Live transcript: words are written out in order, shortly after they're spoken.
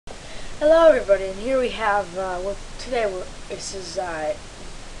Hello everybody, and here we have, this is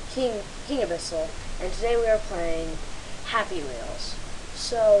King Abyssal, and today we are playing Happy Wheels.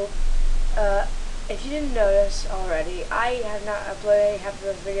 So, if you didn't notice already, I have not uploaded any Happy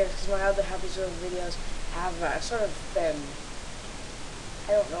Wheels videos because my other Happy Wheels videos have sort of been,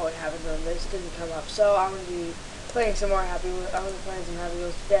 I don't know what happened to them, they just didn't come up. So I'm going to be playing some more Happy Wheels, I'm going to be playing some Happy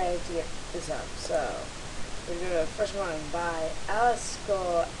Wheels today to get this up, so. We're going to the first one by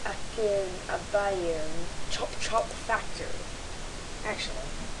Alasko Akin Abayan Chop Chop Factory. Actually,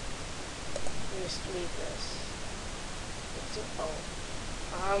 let me just read this.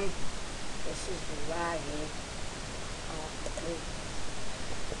 This is laggy.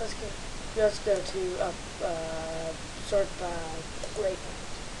 Let's go to sort by Playground.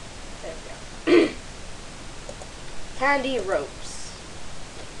 There we go. Candy ropes.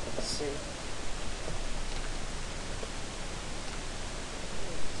 Let's see.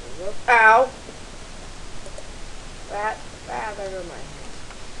 Ow! There go my hands.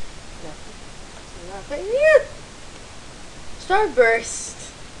 Nothing here! Starburst!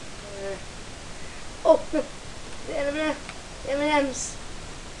 Oh, no! The M&M's!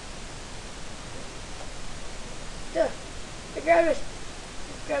 Duh! I grabbed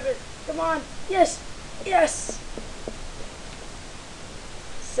it! Come on! Yes! Yes!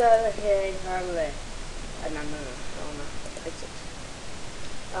 So, okay, finally. No. It's it.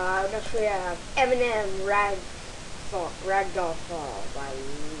 Next we have M&M Ragdoll Fall by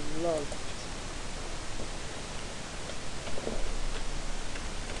Loved.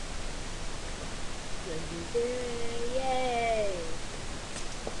 Yay!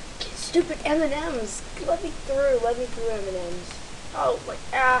 Stupid M&Ms! Let me through M&Ms. Oh, like,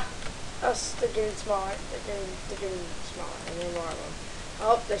 they're getting smaller. They're getting smaller, and there are more of them.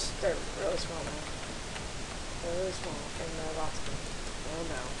 Oh, they're really small now. They're really small, and there are lots of them. Oh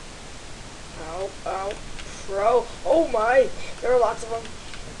no. Pro. Oh my! There are lots of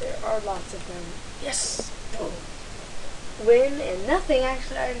them. Yes! Oh. Win and nothing.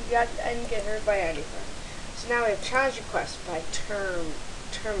 Actually, I didn't get hurt by anything. So now we have Challenge Request by Terminor.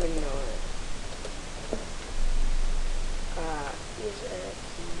 Use keys.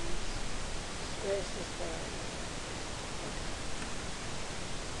 Where is this guy?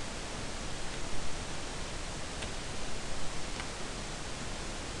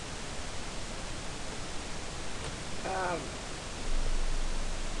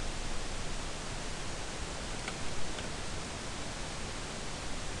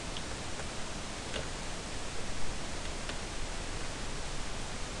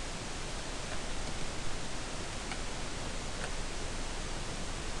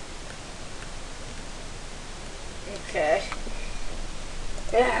 Okay.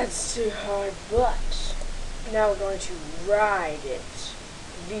 That's too hard, but now we're going to ride it.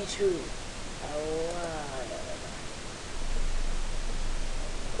 V2.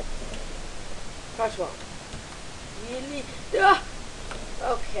 Part 1. Really? Ah!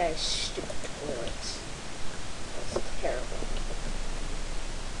 Okay, stupid toilets. That's terrible.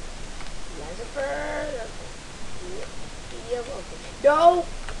 Lucifer. Okay. No!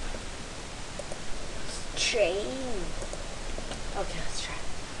 Chain. Okay, let's try it.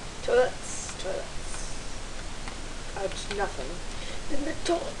 Toilets. It's nothing. Then the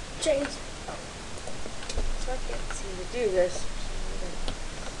toilet chains. Oh. So I can't seem to do this.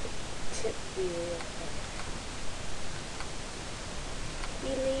 Tip wheel.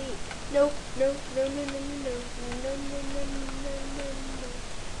 Really? No.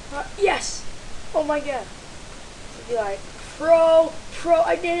 Yes! Oh my god. It'd be like, pro,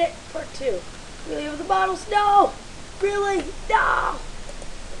 I did it. Part 2. Really over the bottles? No! Really? No!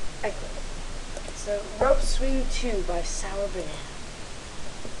 I quit. So, Rope Swing 2 by Sour Banana.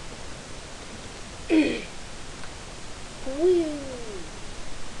 Woo!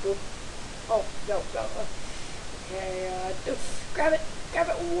 Boop. Oh, no. Okay, grab it.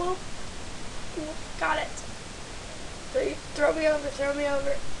 Whoop. Got it. Throw me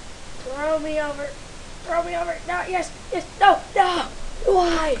over. No, yes. No.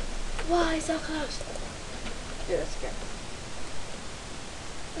 Why so close? Do this again.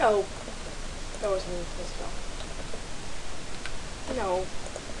 No. That was me. Let's go. No.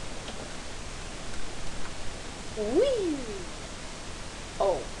 Whee!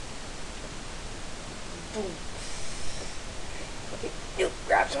 Oh. Boom. Okay, you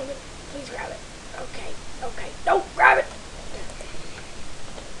grab something. Please grab it. Okay. Don't grab it.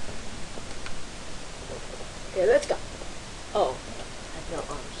 Okay, let's go. Oh. I have no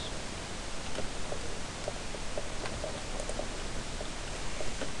arms.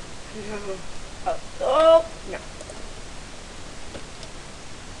 No. Oh, no.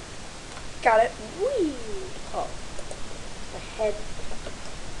 Got it. Whee! Oh, my head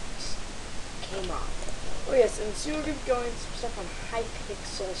came off. Oh yes, and soon we're going to be going some stuff on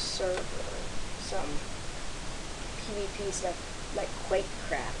Hypixel server. Some PvP stuff like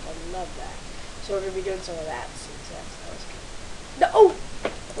Quakecraft. I love that. So we're going to be doing some of that since that was good. No, oh!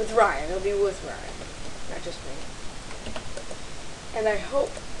 With Ryan. It'll be with Ryan. Not just me. And I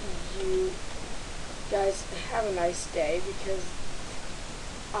hope you guys have a nice day because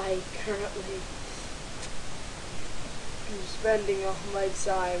I currently am spending all my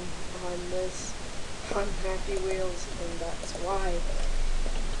time on this, on Happy Wheels, and that's why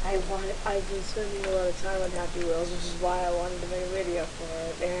I've been spending a lot of time on Happy Wheels, which is why I wanted to make a video for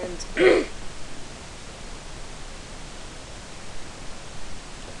it, and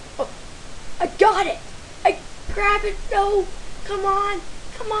oh, I got it! I grab it, no! Come on!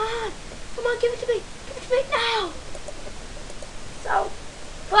 Come on! Come on, give it to me! Give it to me now! So,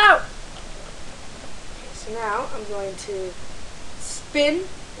 clout! Okay, so now I'm going to spin.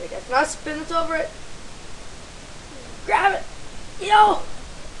 Wait, that's not spin, that's over it. Grab it! Yo!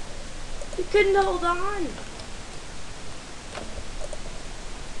 You couldn't hold on.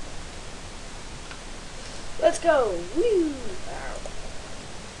 Let's go! Woo!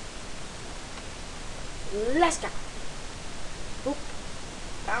 Let's go! Boop.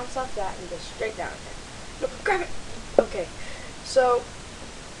 Bounce off that and go straight down again. No, grab it! Okay, so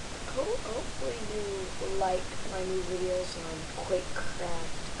hopefully you like my new videos on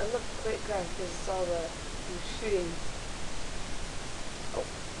Quakecraft. I love Quakecraft because it's all the shooting.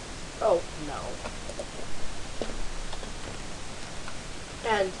 Oh no.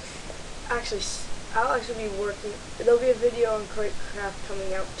 And actually, I'll actually be working. There'll be a video on Quakecraft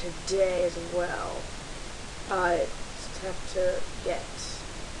coming out today as well. Just have to get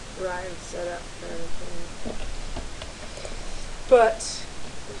Ryan set up and everything. But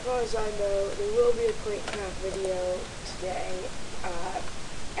as far as I know, there will be a Quakecraft video today.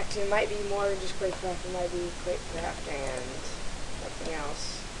 Actually, it might be more than just Quakecraft. It might be Quakecraft and something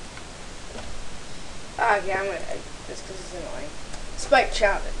else. Okay, I'm gonna edit this because it's annoying. Spike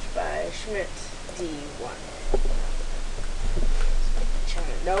Challenge by Schmidt D1. Spike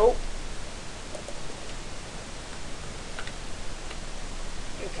Challenge. Nope.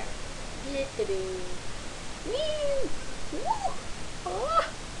 Okay. Woo! Woo! Ah!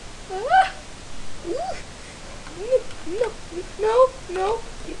 Ah! Woo! No!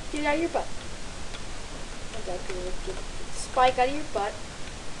 Get out of your butt. Okay, get Spike out of your butt.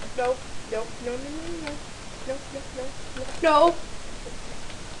 No. No.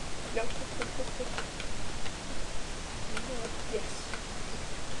 Yes.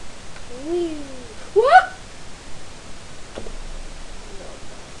 Woo! What? No.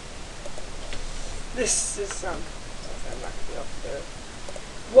 This is something I'm not gonna be able to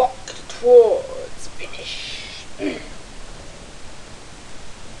walk towards finish.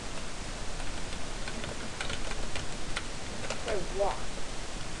 I walk.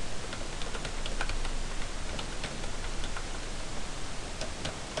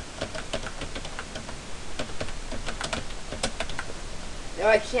 No,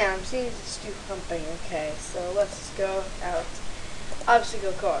 I can't. I'm seeing this do something. Okay, so let's go out.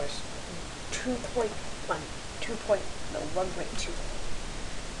 Obstacle cars. 2.1. 1.2.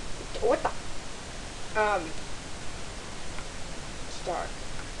 What the? Start.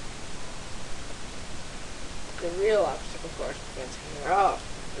 The real obstacle course begins here. Oh,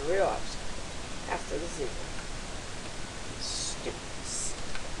 the real obstacle. After the zebra. Stupid.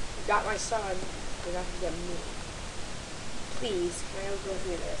 You got my son. You're not gonna get me. Please, can I go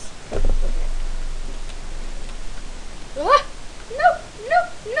through this? Okay. Ah! No!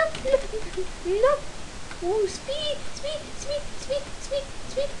 Ooh, speed!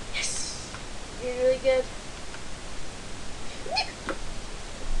 Yes! You're really good.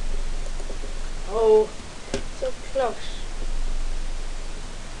 Oh, so close.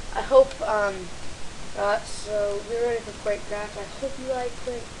 I hope, so we're ready for Quakecraft. I hope you like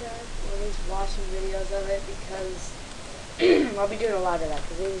Quakecraft, or at least watch some videos of it, because I'll be doing a lot of that,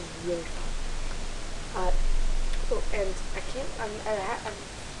 because it is really fun. Oh, and I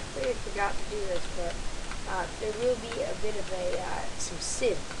completely forgot to do this, but there will be a bit of some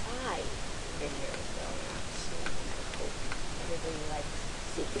Civ 5 videos going out soon. I hope everybody likes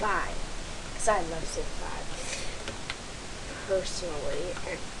Civ 5, because I love Civ 5 personally,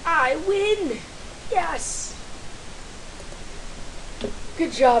 and I win! Yes!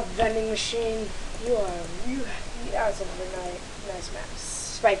 Good job, vending machine. That was a very nice map.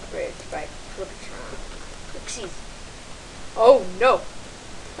 Spike Bridge by Crookatron. Oopsies. Oh no!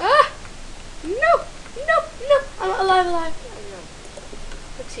 Ah! No! I'm alive! Oh no.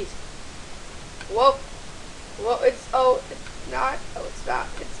 Oopsies. Whoa. Whoa, it's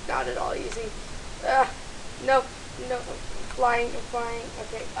not at all easy. No, I'm flying.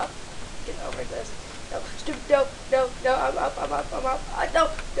 Okay, up, get over this. No, stupid, no, I'm up. No.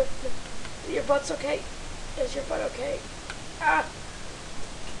 Your butt's okay. Is your butt okay?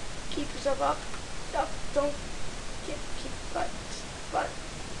 Keep yourself up. No, don't, keep butt.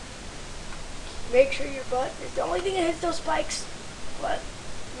 Make sure your butt is the only thing that hits those spikes, but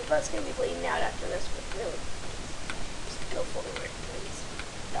your butt's gonna be bleeding out after this, but really. Go forward, please.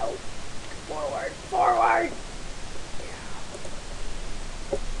 No. Forward.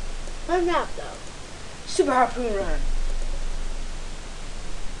 Yeah. I'm not, though. Super harpoon run.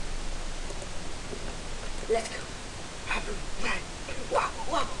 Let's go. Harpoon run.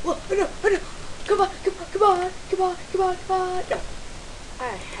 Whoa. No. Come on. No.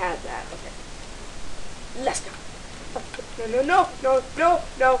 I had that. Okay. Let's go. No.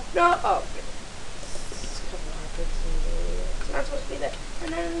 Oh. It's not supposed to be there.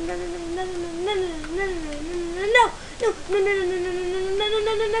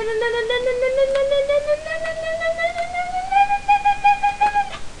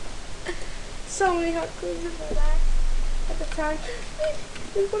 So many hot cleans in my back at the time.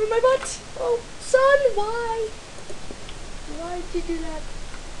 There's one in my butt. Oh, son, why? Why did you do that?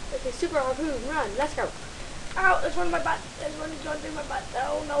 Okay, super harpoon, run. Let's go. Ow, there's one in my butt. There's one going through my butt.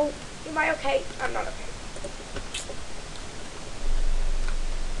 Oh, no. Am I okay? I'm not okay.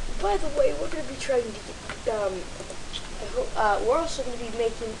 By the way, we're going to be trying to get, we're also going to be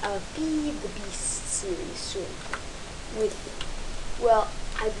making a Feed the Beast series soon. Well,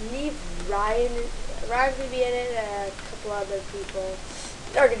 I believe Ryan's going to be in it and a couple other people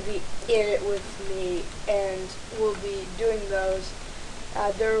are going to be in it with me, and we'll be doing those.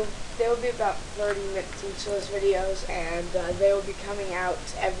 There will be about 30 minutes each of those videos, and they will be coming out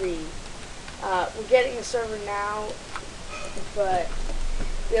every, we're getting a server now, but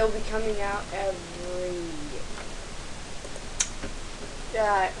they'll be coming out every,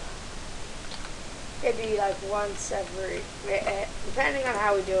 maybe like once every, depending on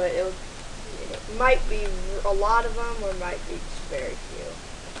how we do it, it might be a lot of them, or it might be just very few.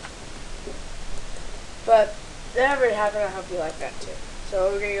 But whenever it happens, I hope you like that too.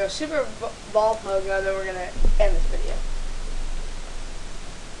 So we're going to go Super Ball Pogo, then we're going to end this video.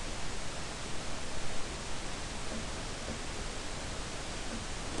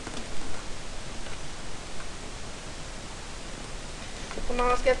 Come on,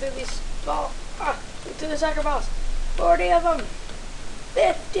 let's get through these balls. Through the soccer balls. 40 of them.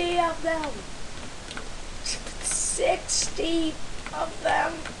 50 of them. 60 of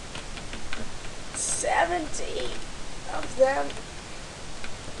them. 70 of them.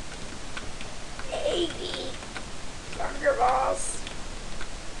 80 soccer balls.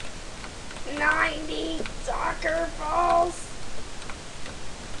 90 soccer balls.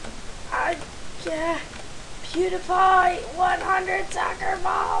 PewDiePie, 100 soccer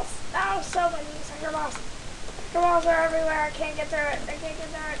balls. Oh, so many soccer balls. Soccer balls are everywhere. I can't get through it.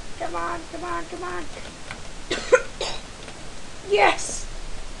 Come on. Yes.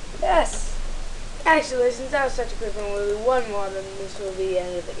 Actually, since that was such a quick one, we'll do one more, then this will be the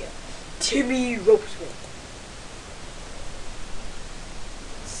end of the video. Timmy ropes me.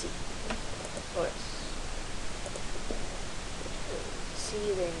 Let's see.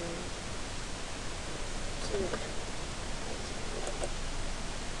 Seething.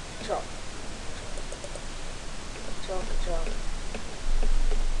 Control.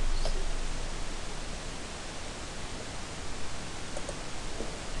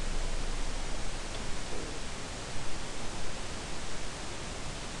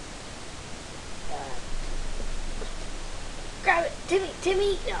 Grab it,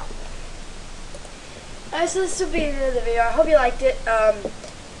 Timmy, no. So this will be the end of the video. I hope you liked it.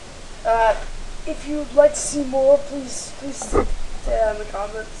 If you'd like to see more, please say in the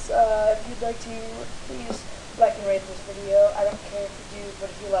comments. If you'd like to, please like and rate this video. I don't care if you do, but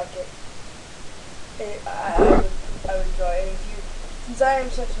if you like it, I would enjoy it. Since I am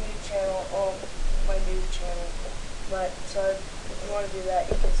such a new channel, my new channel, so if you want to do that,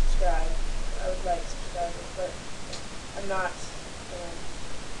 you can subscribe. I would like subscribers, but I'm not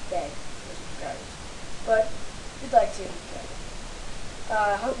beg for subscribers. But if you'd like to, you can.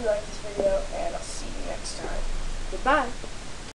 I hope you liked this video, and I'll see you next time. Goodbye.